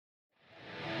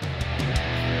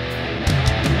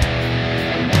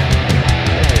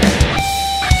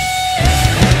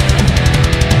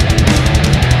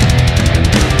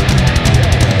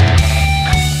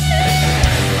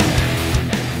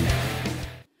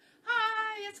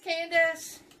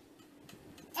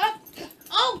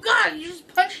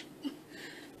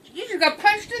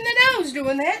was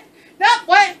doing that. No,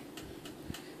 what?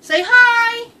 Say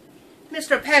hi,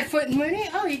 Mr. Padfoot and Mooney.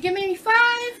 Oh, you give me 5?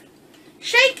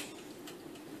 Shake.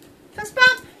 Fist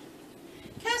bump.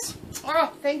 Kiss.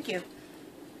 Oh, thank you.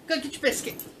 Go get your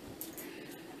biscuit.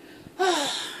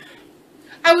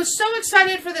 I was so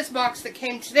excited for this box that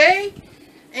came today.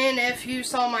 And if you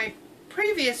saw my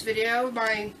previous video,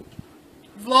 my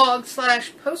vlog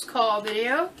 / post call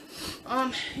video,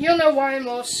 you'll know why I'm a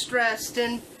little stressed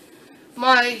and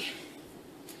my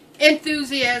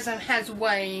enthusiasm has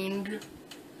waned.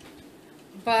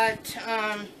 But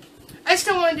I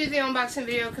still want to do the unboxing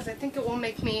video because I think it will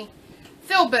make me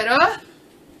feel better.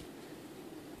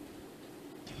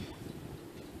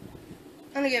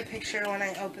 I'm going to get a picture when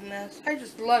I open this. I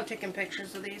just love taking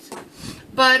pictures of these.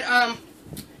 But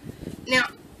now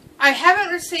I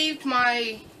haven't received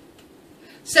my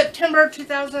September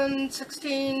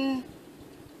 2016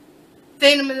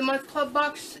 Fandom of the Month Club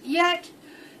box yet.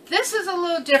 This is a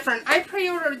little different. I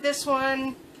pre-ordered this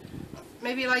one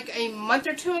maybe like a month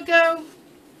or 2 ago.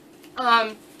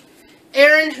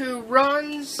 Erin, who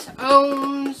runs,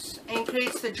 owns, and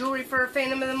creates the jewelry for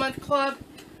Fandom of the Month Club.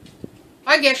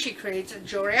 I guess she creates the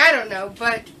jewelry. I don't know.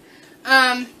 But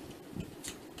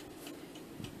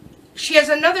she has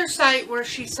another site where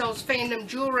she sells fandom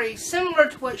jewelry similar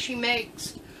to what she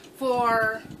makes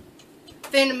for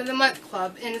Fandom of the Month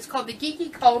Club. And it's called the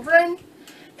Geeky Cauldron.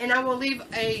 And I will leave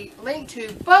a link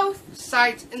to both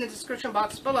sites in the description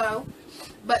box below.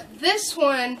 But this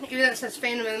one, even though it says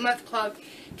Fandom of the Month Club,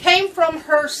 came from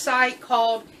her site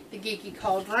called the Geeky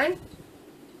Cauldron.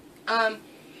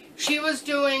 She was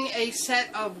doing a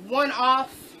set of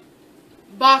one-off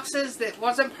boxes that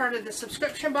wasn't part of the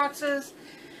subscription boxes.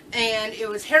 And it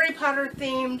was Harry Potter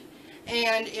themed.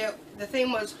 And the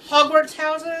theme was Hogwarts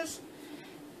houses.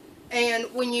 And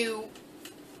when you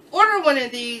order one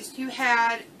of these, you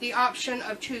had the option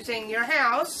of choosing your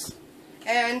house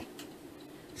and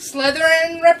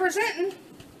Slytherin representing.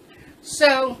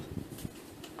 So,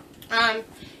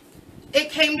 it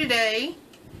came today.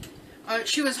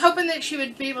 She was hoping that she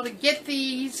would be able to get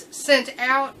these sent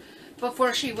out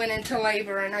before she went into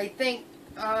labor, and I think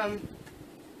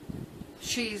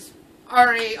she's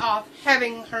already off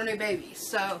having her new baby.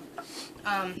 So,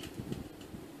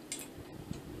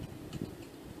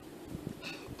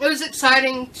 it was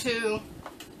exciting to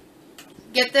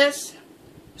get this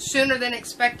sooner than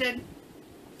expected.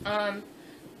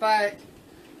 But,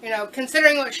 you know,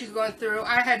 considering what she's going through,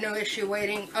 I had no issue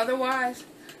waiting otherwise.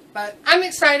 But I'm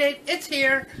excited. It's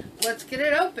here. Let's get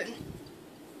it open.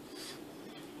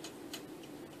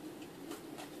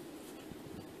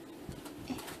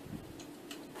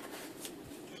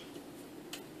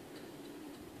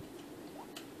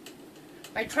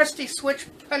 My trusty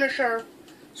Punisher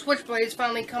switchblade's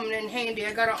finally coming in handy.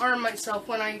 I gotta arm myself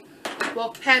when I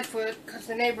walk padfoot because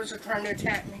the neighbors are trying to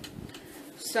attack me.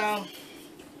 So,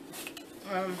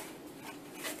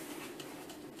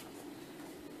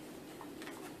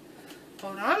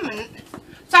 hold on a minute.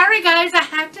 Sorry guys, I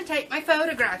have to take my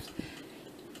photographs.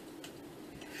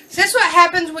 Is this what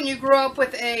happens when you grow up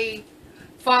with a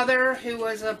father who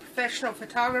was a professional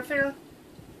photographer?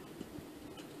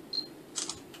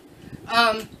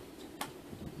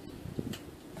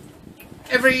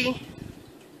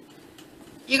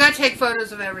 You gotta take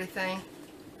photos of everything.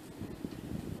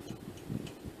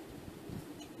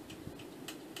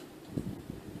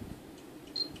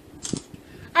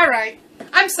 Alright,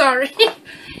 I'm sorry.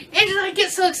 I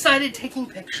get so excited taking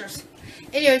pictures.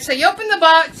 Anyway, so you open the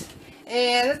box,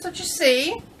 and that's what you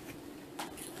see.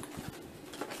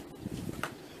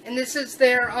 And this is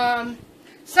their,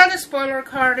 it's not a spoiler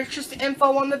card, it's just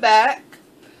info on the back.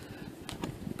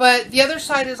 But the other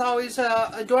side is always a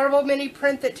adorable mini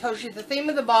print that tells you the theme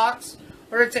of the box,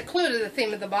 or it's a clue to the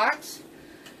theme of the box.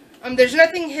 There's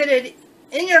nothing hidden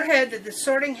in your head that the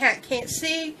sorting hat can't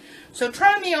see. So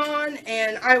try me on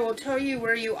and I will tell you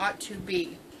where you ought to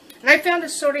be. And I found a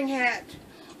sorting hat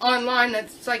online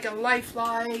that's like a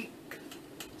lifelike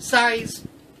size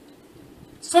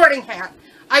sorting hat.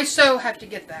 I so have to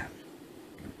get that.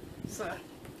 So,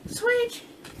 sweet.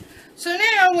 So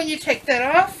now when you take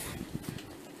that off,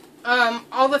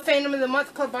 all the Fandom of the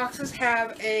Month Club boxes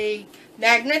have a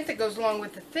magnet that goes along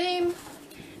with the theme.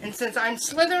 And since I'm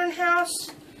Slytherin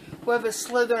house, we have a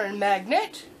Slytherin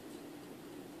magnet.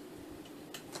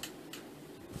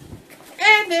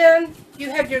 And then you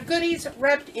have your goodies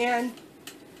wrapped in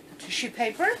tissue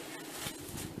paper.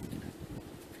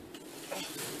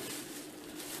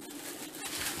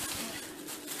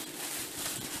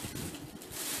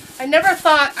 I never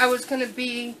thought I was going to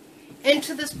be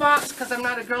into this box because I'm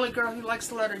not a girly girl who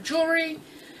likes a lot of jewelry.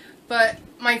 But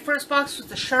my first box was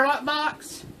the Sherlock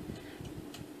box.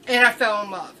 and I fell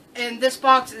in love. And this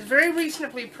box is very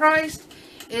reasonably priced.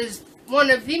 It is one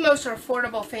of the most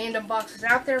affordable fandom boxes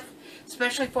out there,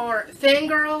 especially for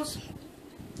fangirls.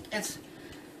 It's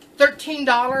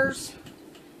 $13,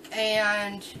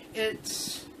 and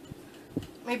it's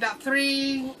maybe about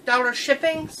 $3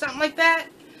 shipping, something like that.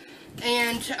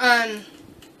 And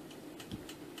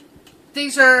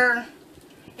these are,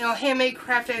 you know, handmade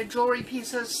crafted jewelry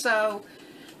pieces, so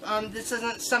this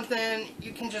isn't something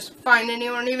you can just find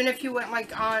anywhere. And even if you went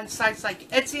like on sites like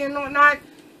Etsy and whatnot,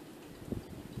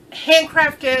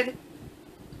 handcrafted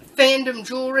fandom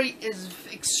jewelry is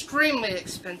extremely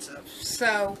expensive.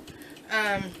 So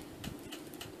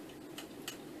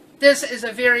this is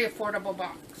a very affordable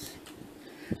box.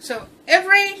 So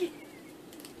every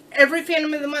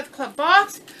Fandom of the Month Club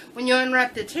box, when you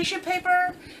unwrap the tissue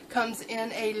paper, comes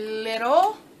in a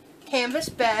little canvas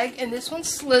bag, and this one's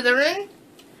Slytherin.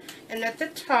 And at the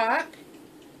top,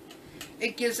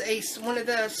 it gives one of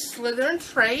the Slytherin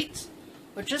traits,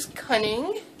 which is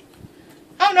cunning.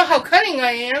 I don't know how cunning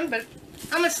I am, but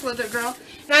I'm a Slither girl.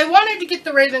 And I wanted to get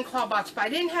the Ravenclaw box, but I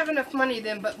didn't have enough money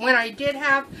then. But when I did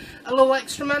have a little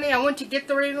extra money, I went to get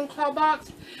the Ravenclaw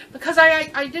box, because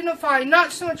I identify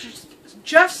not so much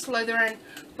just Slytherin,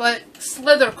 but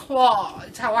Slitherclaw.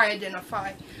 It's how I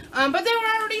identify. But they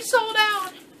were already sold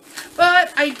out.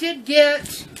 But I did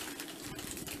get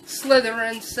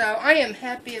Slytherin, so I am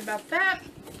happy about that.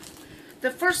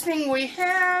 The first thing we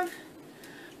have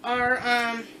are,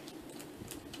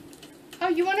 oh,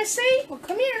 you want to see? Well,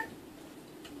 come here.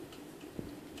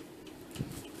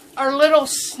 Our little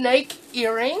snake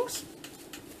earrings.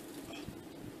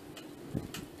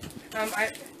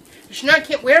 I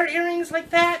can't wear earrings like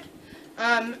that,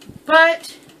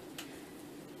 but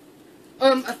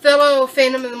a fellow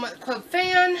Fandom of the Month Club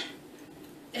fan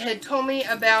had told me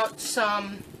about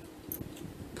some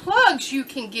plugs you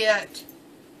can get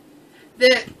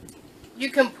that you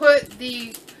can put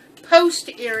the post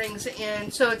earrings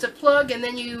in. So it's a plug, and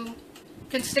then you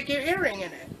can stick your earring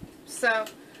in it. So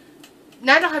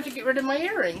now I don't have to get rid of my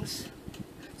earrings.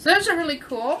 So those are really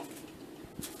cool.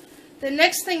 The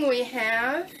next thing we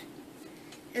have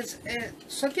is a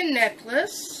sunken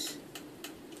necklace.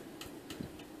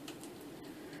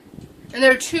 And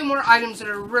there are two more items that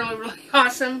are really, really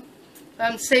awesome.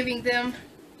 I'm saving them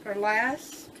for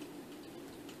last.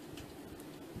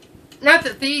 Not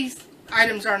that these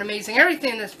items aren't amazing.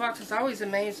 Everything in this box is always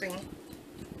amazing.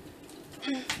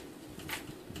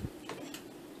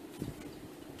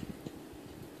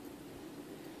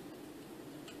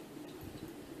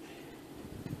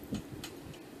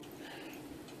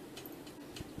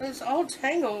 It's all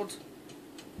tangled.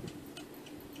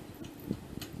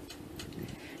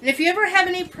 And if you ever have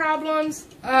any problems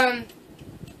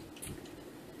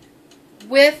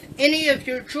with any of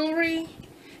your jewelry,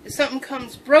 if something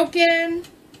comes broken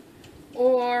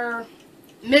or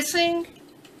missing,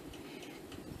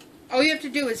 all you have to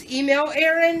do is email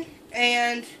Erin,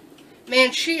 and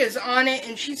man, she is on it,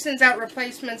 and she sends out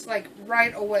replacements like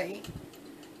right away.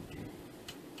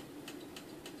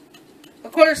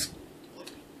 Of course,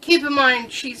 keep in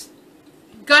mind she's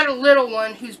got a little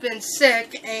one who's been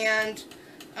sick, and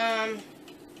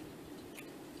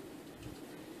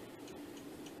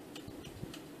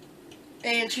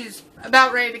she's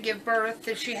about ready to give birth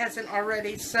if she hasn't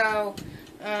already. So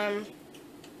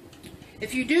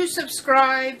if you do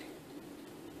subscribe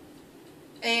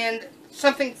and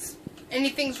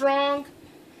anything's wrong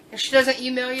and she doesn't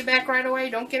email you back right away,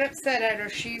 don't get upset at her.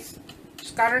 She's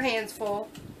got her hands full.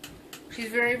 She's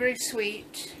very, very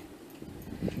sweet.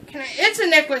 It's a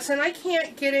necklace, and I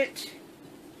can't get it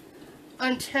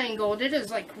untangled. It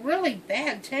is like really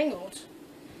bad tangled,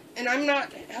 and I'm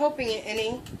not helping it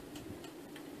any.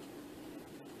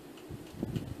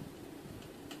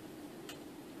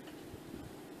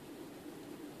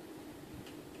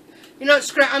 You know,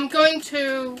 I'm going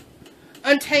to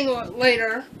untangle it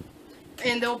later,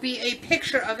 and there'll be a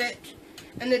picture of it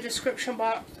in the description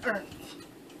box, or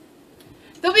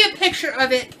there'll be a picture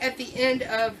of it at the end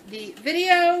of the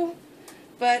video,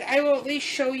 but I will at least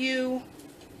show you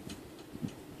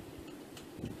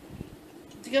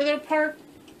the other part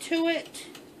to it.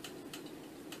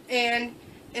 And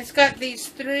it's got these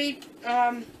three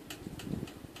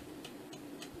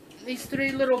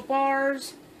little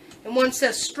bars, and one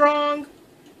says strong,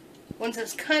 one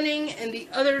says cunning, and the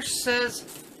other says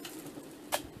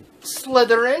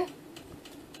Slytherin.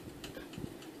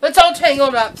 It's all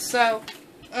tangled up, so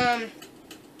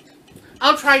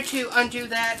I'll try to undo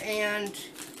that and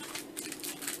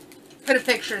put a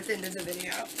picture at the end of the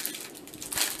video.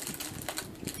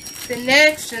 The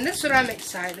next, and this is what I'm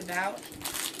excited about.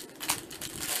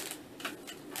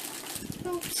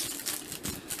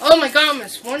 Oops. Oh my god, I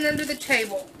almost one under the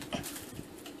table.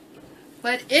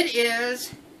 But it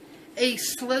is a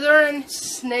Slytherin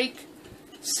snake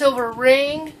silver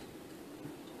ring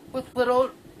with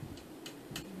little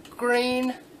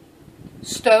green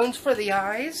stones for the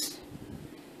eyes.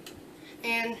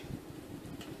 And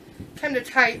kind of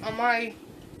tight on my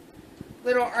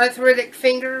little arthritic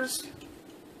fingers.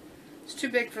 It's too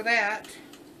big for that.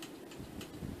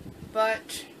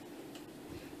 But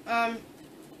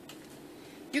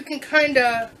you can kind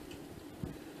of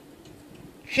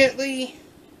gently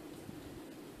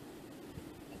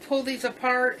pull these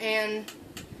apart and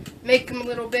make them a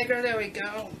little bigger. There we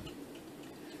go.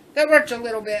 That worked a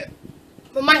little bit.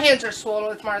 But my hands are swollen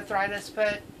with my arthritis,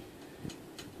 but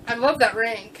I love that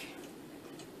ring.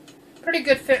 Pretty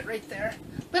good fit right there.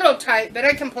 Little tight, but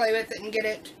I can play with it and get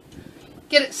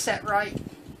it set right.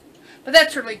 But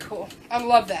that's really cool. I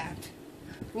love that.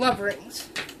 Love rings.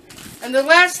 And the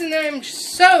last thing that I'm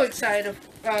so excited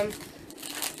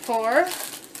for,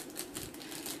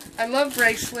 I love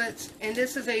bracelets, and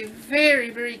this is a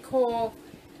very, very cool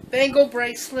bangle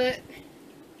bracelet.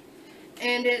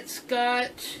 And it's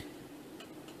got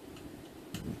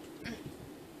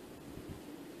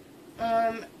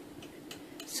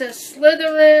says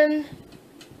Slytherin,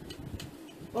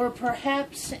 or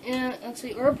perhaps in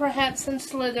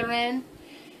Slytherin,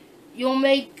 you'll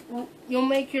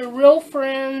make your real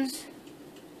friends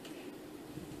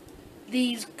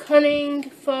these cunning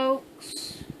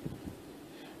folks.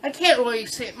 I can't really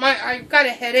see it. I've got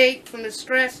a headache from the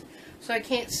stress, so I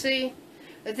can't see.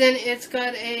 But then it's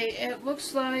got it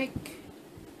looks like,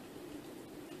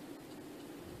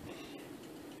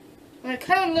 when I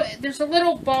kind of look, there's a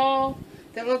little ball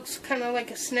that looks kind of like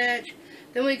a snitch.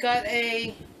 Then we got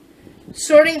a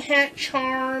sorting hat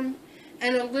charm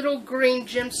and a little green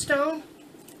gemstone.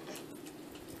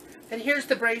 And here's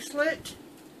the bracelet.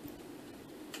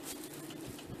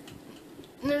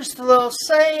 And there's the little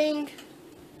saying.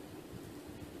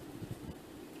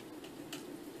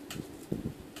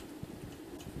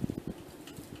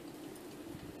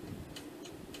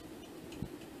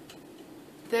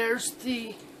 There's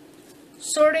the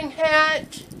sorting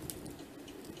hat.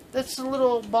 That's the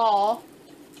little ball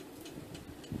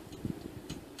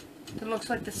that looks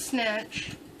like the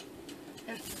snitch.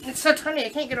 And it's so tiny I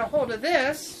can't get a hold of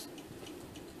this.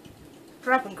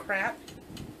 Dropping crap.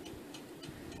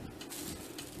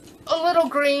 A little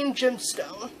green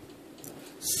gemstone.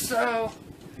 So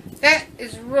that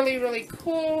is really, really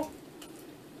cool.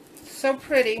 So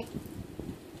pretty.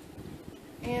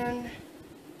 And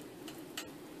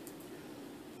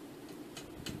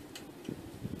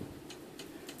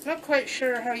not quite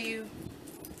sure how you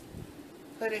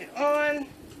put it on.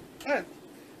 Oh,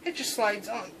 it just slides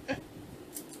on.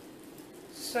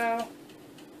 So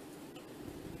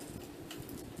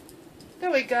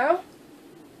there we go.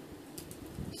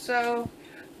 So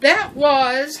that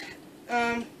was,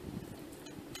 I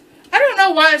don't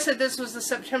know why I said this was the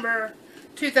September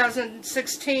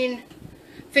 2016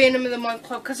 Fandom of the Month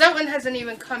Club, because that one hasn't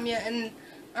even come yet, and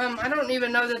I don't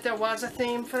even know that there was a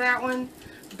theme for that one.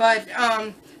 But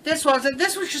this wasn't.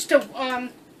 This was just a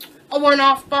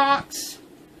one-off box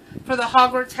for the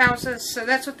Hogwarts houses. So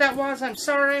that's what that was. I'm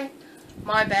sorry.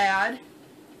 My bad.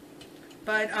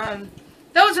 But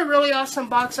that was a really awesome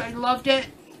box. I loved it.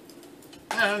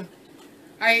 I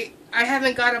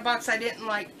haven't got a box I didn't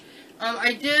like.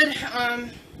 I did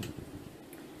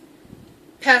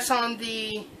pass on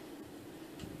the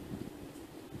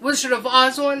Wizard of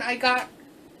Oz one I got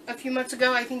a few months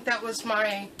ago. I think that was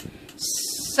my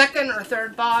second or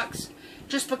third box,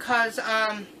 just because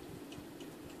I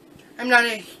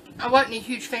wasn't a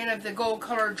huge fan of the gold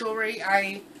color jewelry.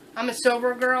 I'm a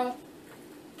silver girl.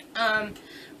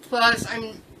 Plus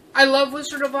I love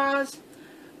Wizard of Oz,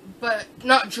 but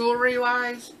not jewelry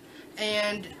wise.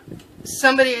 And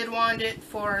somebody had wanted it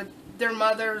for their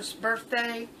mother's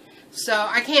birthday, so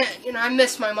I can't. I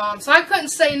miss my mom, so I couldn't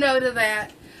say no to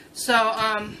that. So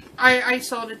I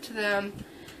sold it to them,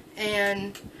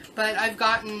 but I've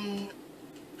gotten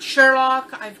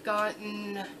Sherlock, I've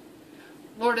gotten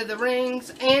Lord of the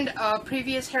Rings, and a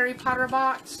previous Harry Potter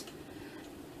box.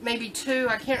 Maybe two,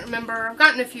 I can't remember. I've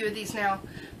gotten a few of these now.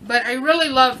 But I really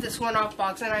love this one-off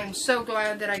box, and I am so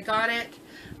glad that I got it.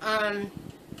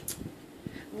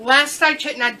 Last I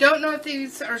checked, and I don't know if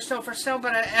these are still for sale,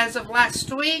 but as of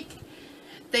last week,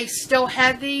 they still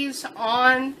had these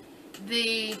on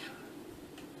the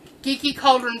Geeky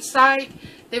Cauldron site.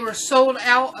 They were sold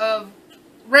out of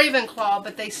Ravenclaw,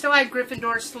 but they still had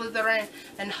Gryffindor, Slytherin,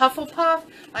 and Hufflepuff.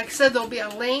 Like I said, there'll be a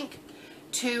link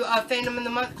to Fandom in the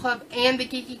Month Club and the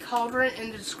Geeky Cauldron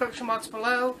in the description box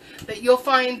below. But you'll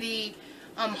find the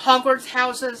Hogwarts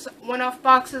houses one-off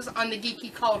boxes on the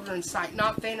Geeky Cauldron site.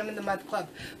 Not Phantom in the Month Club,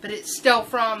 but it's still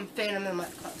from Phantom in the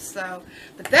Month Club. So,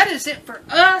 but that is it for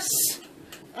us.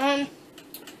 I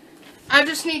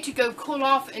just need to go cool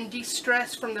off and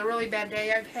de-stress from the really bad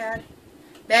day I've had.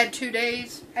 Bad 2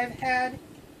 days I've had.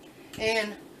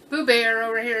 And Boo Bear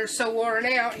over here is so worn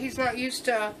out. He's not used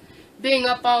to being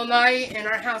up all night and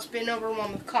our house being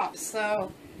overrun with cops.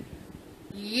 So,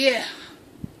 yeah.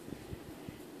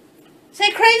 Say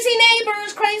crazy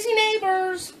neighbors, crazy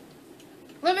neighbors.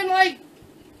 Living like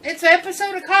it's an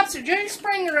episode of Cops or Jerry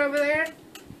Springer over there.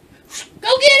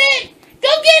 Go get it! Go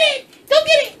get it! Go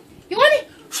get it! You want it?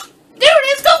 There it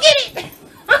is! Go get it!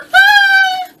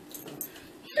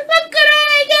 Look what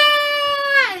I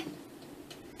got!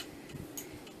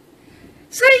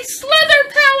 Say slither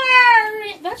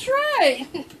power! That's right.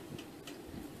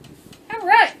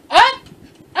 Alright. Up!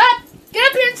 Up! Get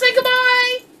up here and say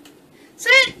goodbye!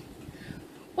 Sit!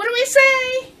 What do we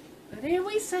say? What did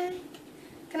we say?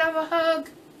 Can I have a hug?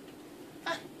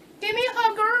 Give me a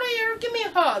hug earlier. Give me a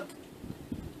hug.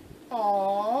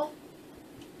 Aww.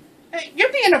 Hey,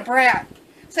 you're being a brat.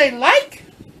 Say like.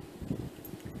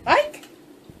 Like.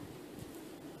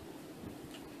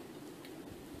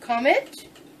 Comment.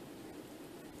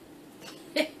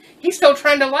 He's still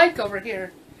trying to like over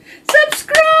here.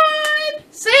 Subscribe.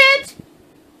 Sit.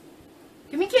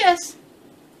 Give me a kiss.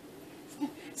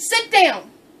 Sit down.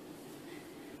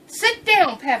 Sit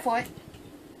down, Patfoot.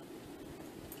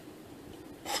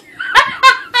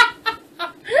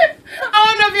 I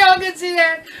don't know if y'all can see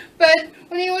that, but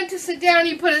when he went to sit down,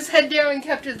 he put his head down and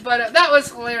kept his butt up. That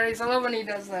was hilarious. I love when he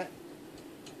does that.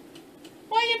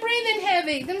 Why you breathing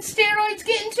heavy? Them steroids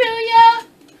getting to ya?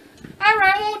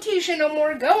 Alright, I won't tease you no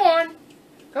more. Go on.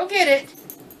 Go get it.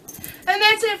 And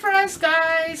that's it for us,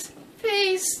 guys.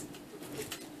 Peace.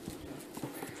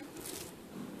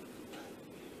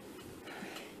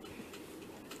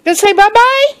 Gonna say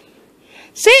bye-bye?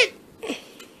 Sit.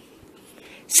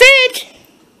 Sit.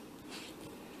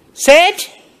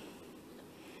 Sit.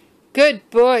 Good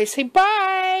boy. Say bye.